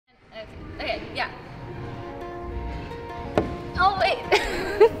Yeah. Oh, wait.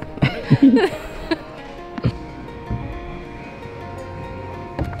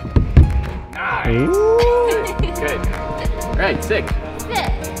 Nice. Good. All right, sick.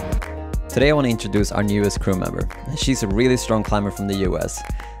 Today I want to introduce our newest crew member. She's a really strong climber from the US,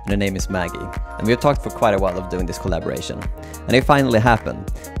 and her name is Maggie. And we have talked for quite a while of doing this collaboration. And it finally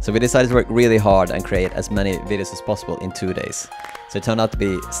happened. So we decided to work really hard and create as many videos as possible in 2 days. So it turned out to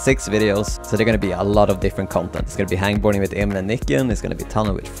be 6 videos, so they're going to be a lot of different content. It's going to be hangboarding with Emil and Nicken, it's going to be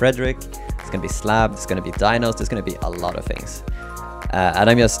tunnel with Frederick, it's going to be slab, it's going to be dinos, there's going to be a lot of things. And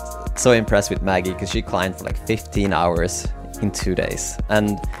I'm just so impressed with Maggie because she climbed for like 15 hours in 2 days.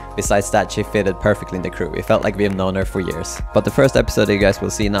 And besides that, she fitted perfectly in the crew. We felt like we have known her for years. But the first episode that you guys will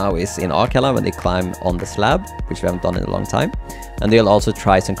see now is in Akalla when they climb on the slab, which we haven't done in a long time. And they'll also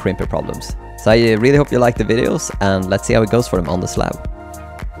try some Crimp problems. So I really hope you like the videos, and let's see how it goes for them on the slab.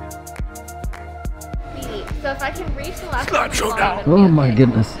 So if I can reach the last slab showdown. Oh my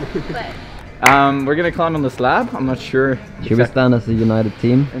goodness. We're gonna climb on the slab. I'm not sure. Should we stand as a united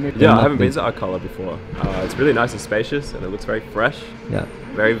team? Yeah, I haven't been to Akalla before. It's really nice and spacious, and it looks very fresh. Yeah.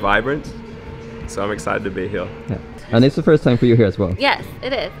 Very vibrant. So I'm excited to be here. Yeah. And it's the first time for you here as well. Yes,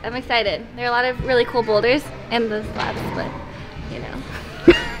 it is. I'm excited. There are a lot of really cool boulders and the slabs, but you know.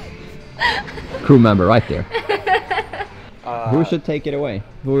 Crew member right there. Who should take it away?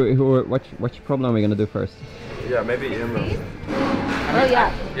 Which problem are we gonna do first? Yeah, maybe Emil. Oh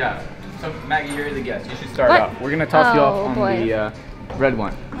yeah. Yeah. So Maggie, you're the guest. You should start off. We're gonna toss you off on the red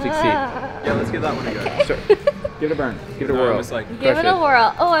one. 6 feet. Yeah, let's give that one a go. Sure. Give it a burn. Give it a whirl. Give it a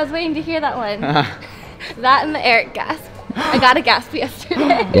whirl. Oh, I was waiting to hear that one. That and the Eric gasp. I got a gasp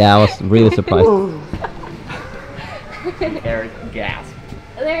yesterday. Yeah, I was really surprised. Eric gasp.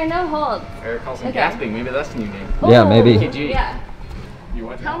 There are no holds. Eric Karlsson gasping. Maybe that's the new name. Yeah, maybe. KG. Yeah. You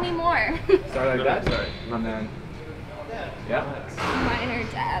want Tell me more. Start like that. Sorry. And then. Yeah. Minor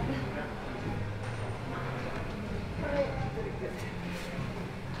dab.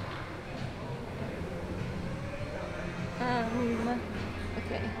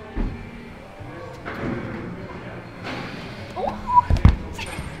 Okay. Oh.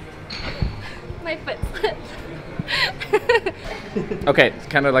 My foot slipped. Okay, it's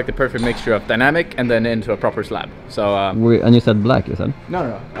kind of like the perfect mixture of dynamic and then into a proper slab. So. And you said black, you said?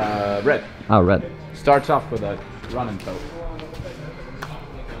 No. Red. Oh, red. Starts off with a running toe.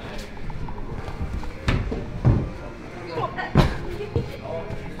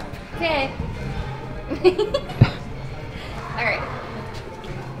 Okay. Alright.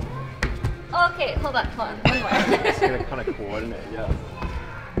 Okay, hold on. One more. It's gonna kind of coordinate, yeah.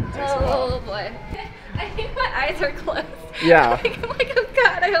 Oh boy. I think my eyes are closed. Yeah. I'm like, oh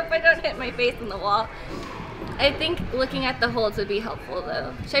god, I hope I don't hit my face on the wall. I think looking at the holds would be helpful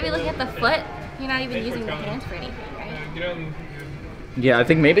though. Should I be looking at the foot? You're not even using the hands for anything, right? Yeah, I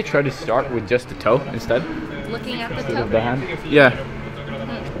think maybe try to start with just the toe instead. Looking at the Instead toe. of the hand. Yeah.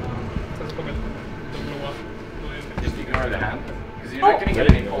 Just ignore the hand. Because you're not going to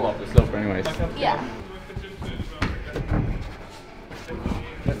get any pull off the slope anyways. Yeah.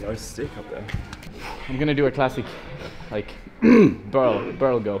 There's no stick up there. I'm going to do a classic, like,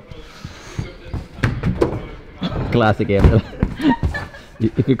 burl go. Classic Emil.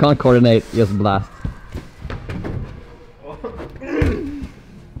 If you can't coordinate, just blast.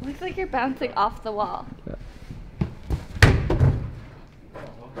 Looks like you're bouncing off the wall. Yeah.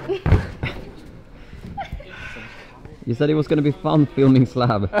 You said it was gonna be fun filming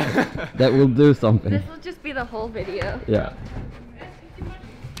slab. That will do something. This will just be the whole video. Yeah.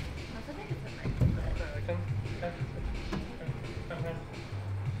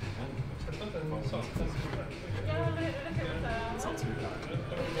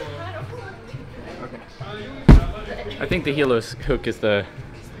 I think the heel hook is the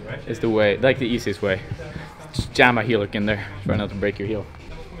way, like the easiest way. Just jam a heel hook in there. Try not to break your heel.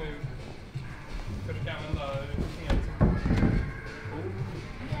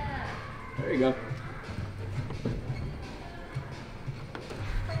 There you go.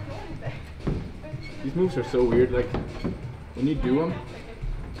 These moves are so weird. Like when you do them,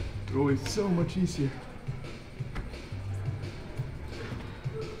 they're always so much easier.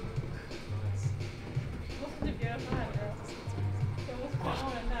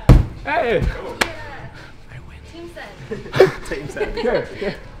 Hey! Yeah. I win. Team set. Team set. Sure.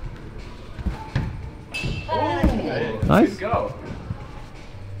 Nice. Good go.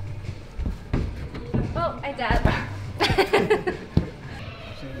 Oh, I dabbed.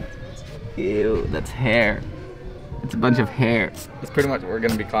 Ew, that's hair. It's a bunch of hair. That's pretty much what we're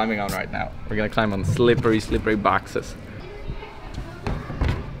gonna be climbing on right now. We're gonna climb on slippery boxes.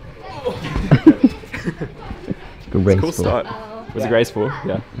 graceful. Cool start. Oh. Was it graceful?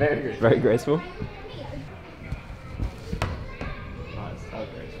 Yeah. Very good. Very graceful. Nice. That was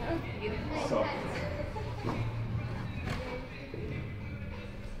graceful. So.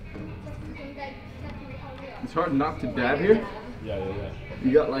 It's hard not to dab here. Yeah.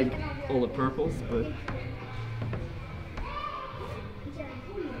 You got like all the purples, but.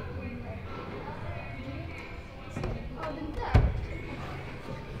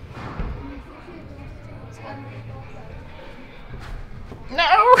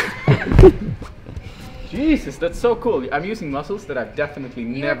 No! Jesus, that's so cool. I'm using muscles that I've definitely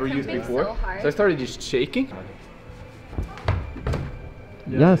never used crimping before. so hard. So I started just shaking.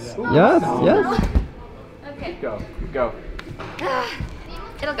 Yes. Okay. Go, go.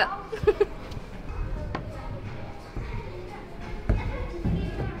 It'll go.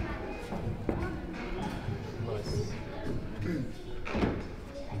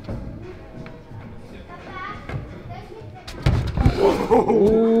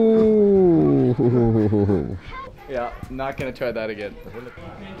 Ooh. Yeah, not gonna try that again.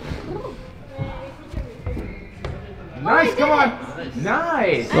 Nice, come on!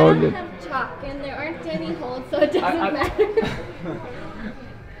 Nice! I don't have chalk and there aren't any holes, so it doesn't matter.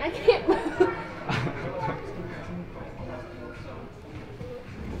 I can't move.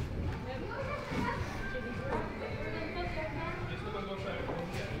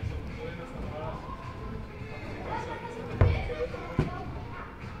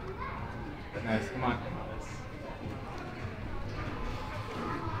 Nice, come on.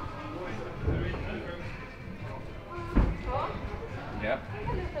 Yep.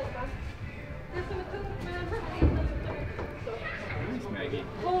 Nice, Maggie.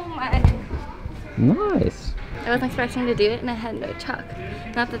 Oh my. Nice. I wasn't expecting to do it and I had no chalk.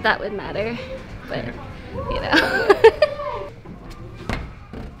 Not that that would matter, but you know.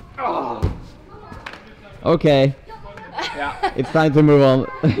 Oh. Okay, Yeah. it's time to move on.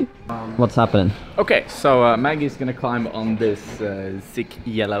 What's happening? Okay, so Maggie's gonna climb on this sick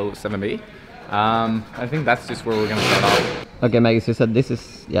yellow 7B. I think that's just where we're gonna start off. Okay, Maggie, so you said this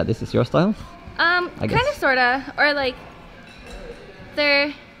is your style? Kind guess. of, sorta, or like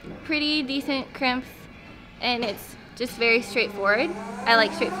they're pretty decent crimps, and it's just very straightforward. I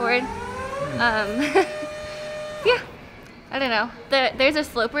like straightforward. Yeah, I don't know. There's a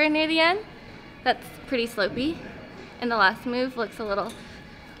sloper near the end that's pretty slopey, and the last move looks a little,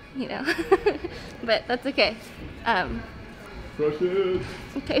 you know, but that's okay. Crush it.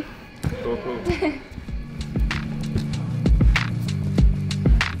 Okay. Cool.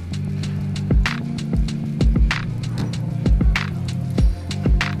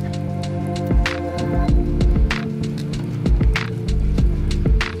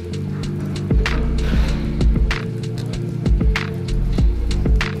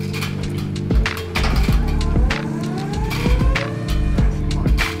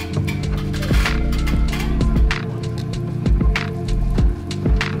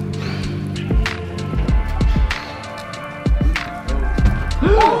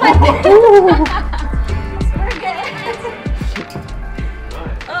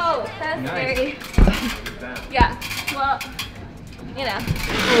 Oh, that's Nice. very. Yeah. Well, you know,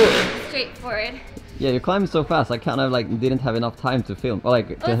 straightforward. Yeah, you're climbing so fast. I kind of like didn't have enough time to film, or like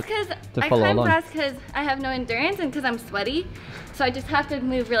Well, it's because to I follow climb along. fast because I have no endurance and because I'm sweaty, so I just have to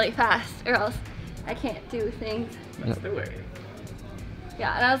move really fast, or else I can't do things. That's the way.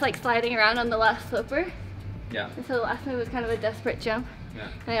 Yeah, and I was like sliding around on the last sloper, Yeah. and so the last move was kind of a desperate jump, Yeah.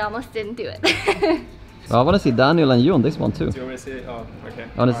 and I almost didn't do it. Well, I want to see Daniel and you on this one too. Do you want me to see it? Oh, okay.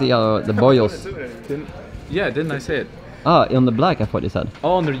 I want to see how the boyos. Didn't I say it? Ah, on the black, I thought you said.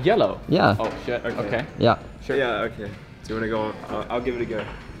 Oh, on the yellow? Yeah. Oh shit, okay. Yeah. Sure. Yeah, okay. Do you want to go on? I'll give it a go. You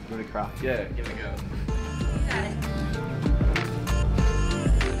want to craft? Yeah, give it a go. Got it.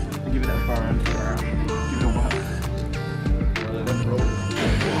 Give it that far end. Give it a while.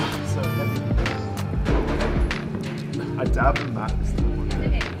 So heavy. I dab and max.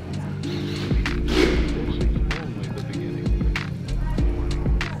 Okay.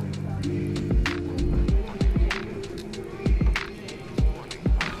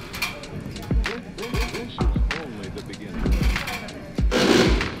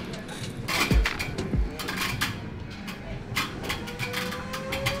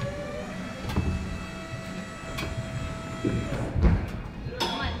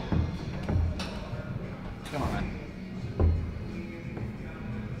 Come on, man.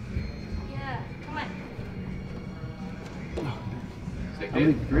 Yeah, come on. Sick, How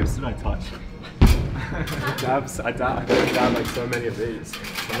many dude. grips did I touch? I dab like so many of these.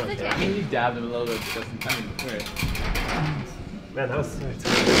 I'm not That's I okay. mean, you dabbed him a little bit just in time. Wait. Man, that was so tight.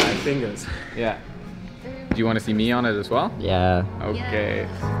 My fingers. Yeah. Everybody Do you want to see me on it as well? Yeah. Okay.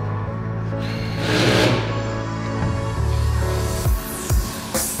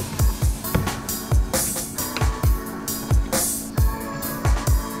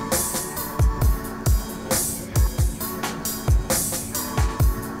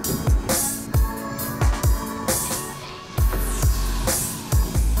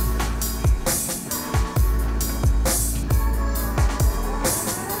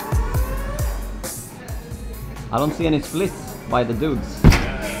 I don't see any splits by the dudes.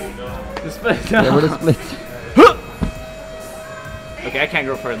 The split. They were the split. Okay, I can't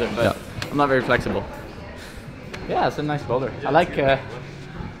go further, but Yeah. I'm not very flexible. Yeah, it's a nice boulder. I like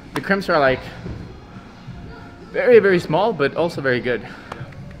the crimps are like very, very small, but also very good.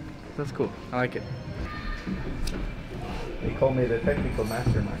 That's cool. I like it. They call me the technical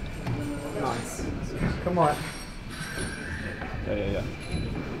mastermind. Nice. Come on. Yeah.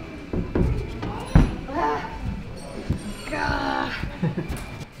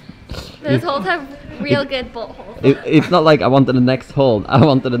 Those holes have real good bolt holes. It's not like I wanted the next hole. I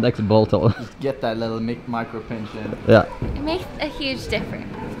wanted the next bolt hole. Get that little micro pinch in. Yeah. It makes a huge difference.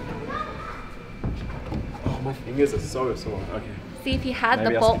 Oh, my fingers are so sore. Okay. See if you had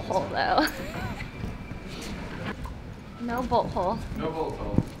Maybe the I'll bolt skip hole though. No bolt hole. No bolt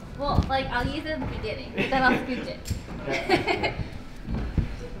hole. Well, like I'll use it in the beginning, then I'll scoot it.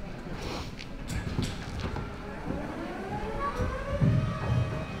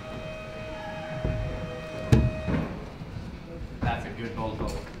 That's a good bolt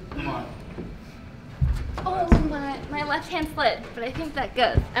hole. Come on. Oh, my left hand slid, but I think that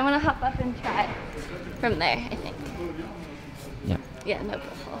goes. I'm gonna hop up and try from there, I think. Yeah. Yeah, no bolt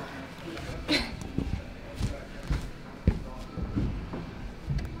hole.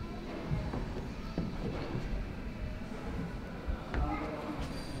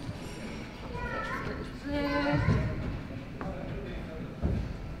 There.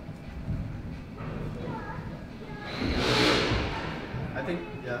 I think,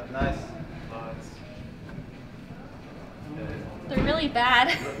 yeah, nice. They're really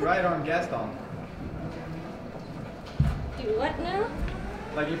bad. Right arm guest on. Do what now?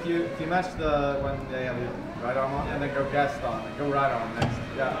 Like if you match the when they have your right arm on and then go guest on and go right arm next.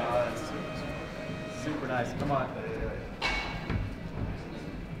 Yeah, that's super nice. Come on.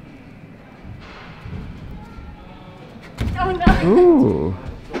 Oh no. Ooh.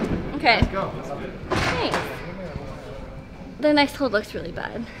 Okay. Let's go. Thanks. The next hole looks really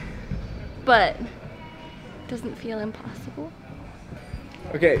bad, but doesn't feel impossible.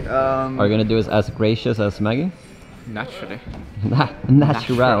 Okay. Are you gonna do as gracious as Maggie? Naturally.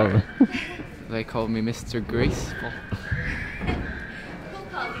 Natural. They call me Mr. Graceful. Who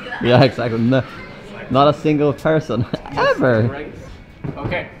called you that? Yeah, exactly. No, not a single person ever.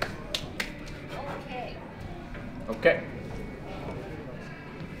 Okay. Okay. Okay.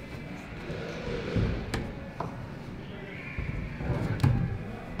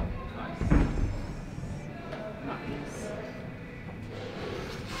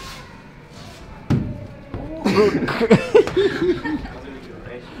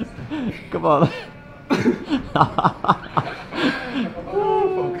 Come on.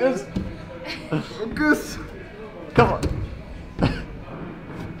 Focus. Focus. Come on.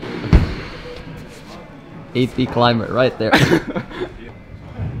 8D climber right there.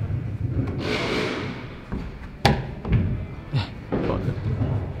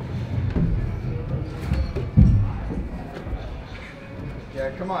 Yeah,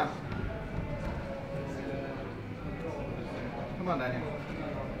 come on. Come on, Daniel.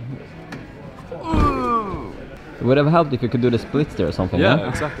 It would have helped if you could do the splits there or something. Yeah,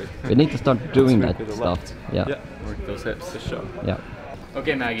 exactly. We need to start doing that With the stuff. left. Yeah. Yeah. Work those hips to show. Yeah.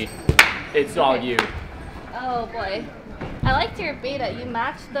 Okay, Maggie. It's all you. Oh boy. I liked your beta. You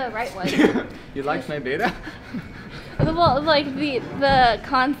matched the right one. You liked my beta? Well, like the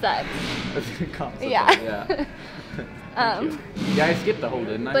concept. Concept, Yeah. Yeah, I skipped the hole,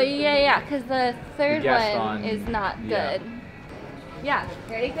 didn't I? But yeah, because the third guessed one on- is not yeah. good. Yeah,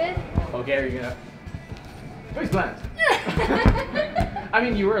 very good. Okay, are you gonna... Where's plans? I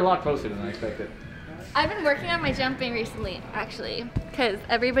mean, you were a lot closer than I expected. I've been working on my jumping recently, actually, because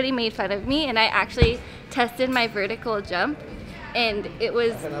everybody made fun of me, and I actually tested my vertical jump, and it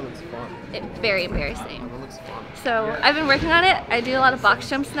was That looks fun. very embarrassing. That looks fun. So I've been working on it. I do a lot of box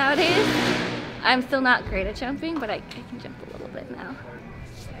jumps nowadays. I'm still not great at jumping, but I can jump a little bit now.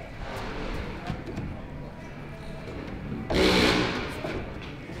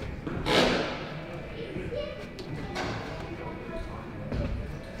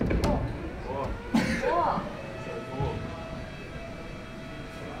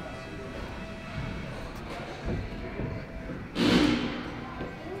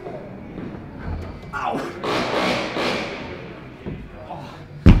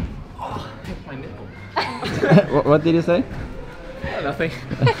 What did you say? Nothing.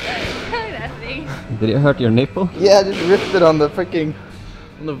 Nothing. Did it hurt your nipple? Yeah, I just ripped it on the freaking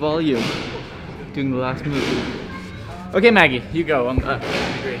volume. Doing the last move. Okay, Maggie, you go.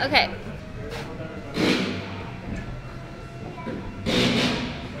 Okay.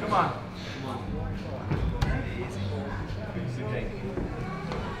 Come on.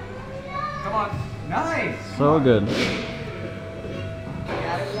 Come on. Nice. So good.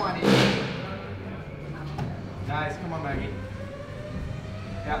 Yeah, I want it. Nice. Come on, Maggie.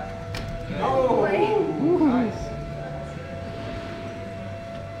 Yeah. No. Nice.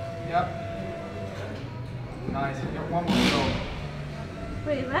 Yep. Nice. You got one more to go.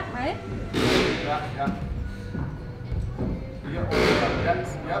 Wait, is that right? Yeah, yeah. You got one more.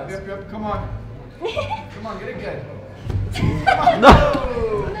 Yep. Come on. Come on, get it good. No!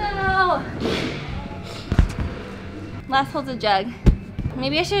 Last hole's a jug.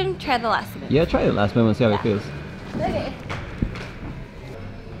 Maybe I should try the last one. Yeah, try the last move and see how it feels. Okay.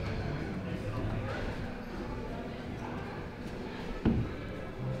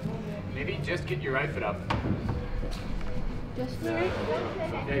 Maybe just get your right foot up. Just the right foot?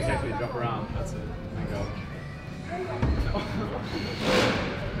 Yeah, exactly. Drop around. That's it. There you go.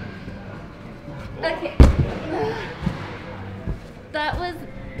 Okay. That was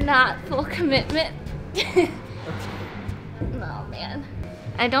not full commitment. Oh man.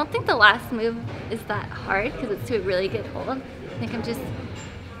 I don't think the last move is that hard because it's to a really good hold. I think I'm just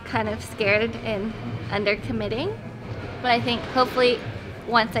kind of scared and under committing. But I think hopefully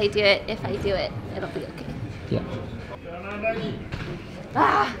once I do it, if I do it, it'll be okay. Yeah.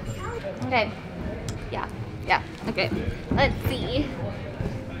 Ah! Okay. Yeah. Okay. Let's see.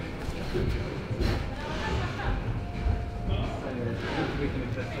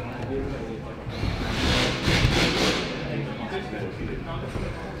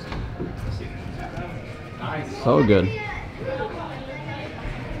 So good.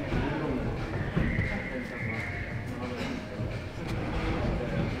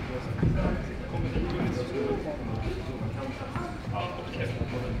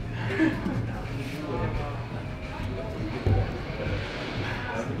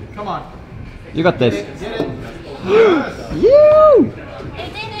 Come on. You got this. Get it. You! I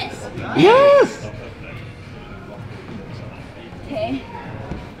did it! Yes! Okay.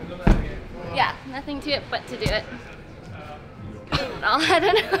 Yeah, nothing to it but to do it. I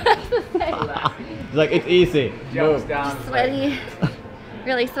don't know what else to say. It's like, it's easy. Jumps down. Sweaty.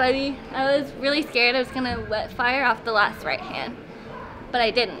 Really sweaty. I was really scared I was gonna wet fire off the last right hand, but I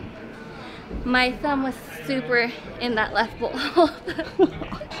didn't. My thumb was super in that left bowl.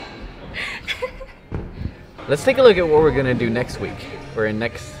 Let's take a look at what we're gonna do next week, or in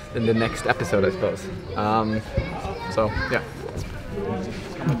the next episode, I suppose. So yeah.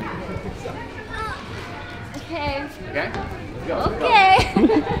 Okay. Okay. Let's go. Okay.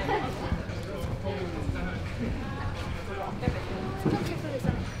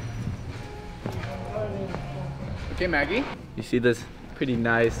 Okay, Maggie. You see this pretty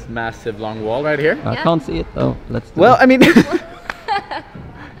nice, massive, long wall right here? I Yeah. can't see it though. Let's do Well, it. I mean,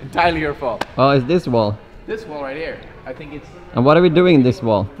 entirely your fault. Oh, it's this wall. This wall right here. I think it's. And what are we doing in this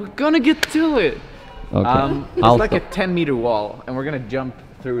wall? We're gonna get to it. Okay. It's I'll like a stop. 10-meter wall, and we're gonna jump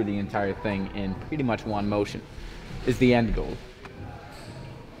through the entire thing in pretty much one motion. Is the end goal.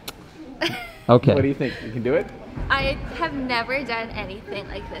 Okay. What do you think? You can do it? I have never done anything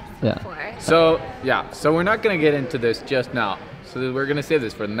like this Yeah. before. So yeah, so we're not gonna get into this just now. So we're gonna save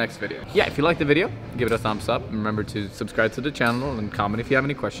this for the next video. Yeah, if you like the video, give it a thumbs up. And remember to subscribe to the channel and comment if you have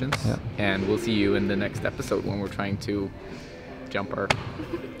any questions. Yeah. And we'll see you in the next episode when we're trying to jump our,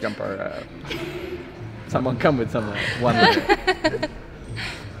 someone come with someone. One minute.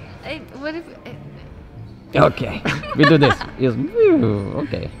 What if? Okay. We do this. Yes.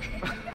 Okay.